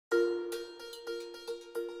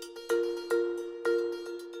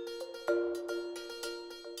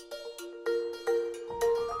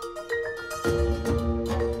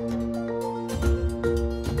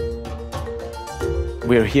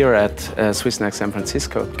We're here at Swissnex San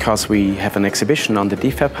Francisco because we have an exhibition on the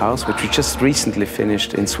DFAB House, which we just recently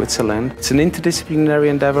finished in Switzerland. It's an interdisciplinary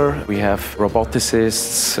endeavor. We have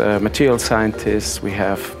roboticists, material scientists, we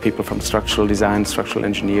have people from structural design, structural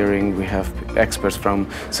engineering, we have experts from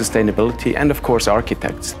sustainability, and of course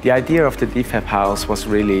architects. The idea of the DFAB House was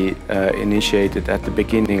really initiated at the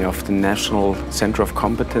beginning of the National Center of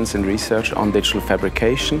Competence and Research on Digital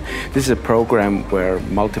Fabrication. This is a program where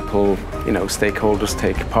multiple stakeholders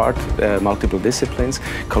take part, multiple disciplines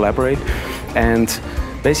collaborate, and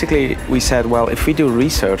basically we said, well, if we do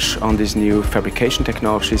research on these new fabrication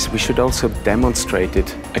technologies, we should also demonstrate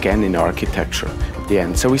it again in architecture at the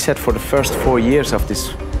end. So we said for the first 4 years of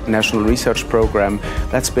this national research program,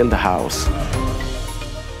 let's build a house.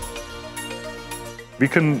 We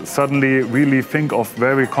can suddenly really think of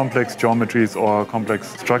very complex geometries or complex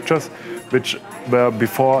structures which were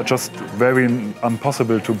before just very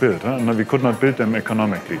impossible to build. And we could not build them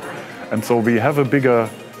economically. And so we have a bigger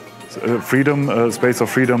space of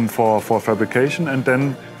freedom for fabrication, and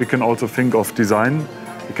then we can also think of design.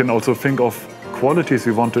 We can also think of qualities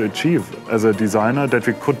we want to achieve as a designer that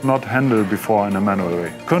we could not handle before in a manual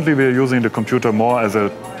way. Currently we are using the computer more as a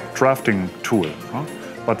drafting tool.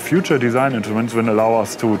 But future design instruments will allow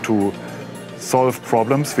us to solve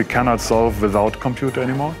problems we cannot solve without computer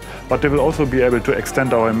anymore. But they will also be able to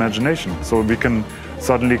extend our imagination. So we can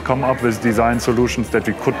suddenly come up with design solutions that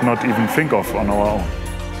we could not even think of on our own.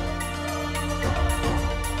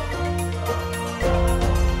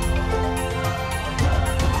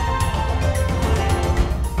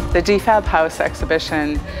 The DFAB House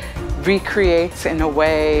exhibition recreates, in a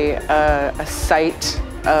way, a site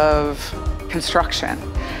of construction.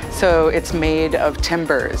 So it's made of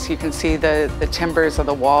timbers. You can see the timbers of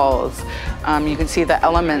the walls. You can see the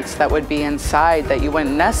elements that would be inside that you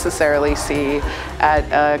wouldn't necessarily see at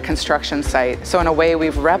a construction site. So in a way,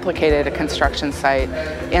 we've replicated a construction site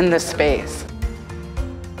in the space.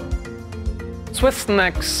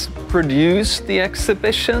 Swissnex produced the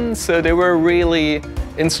exhibition, so they were really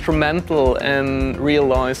instrumental in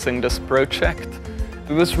realizing this project.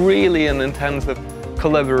 It was really an intensive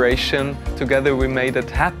collaboration. Together we made it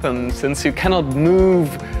happen. Since you cannot move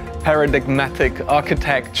paradigmatic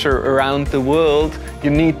architecture around the world, you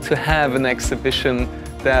need to have an exhibition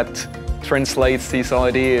that translates these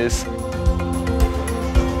ideas.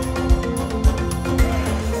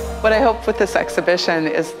 What I hope with this exhibition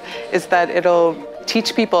is that it'll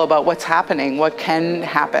teach people about what's happening, what can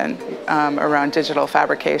happen around digital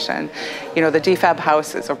fabrication. You know, the DFAB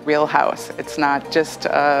House is a real house. It's not just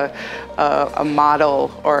a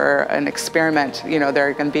model or an experiment. You know, there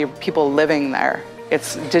are going to be people living there.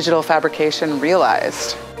 It's digital fabrication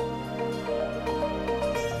realized.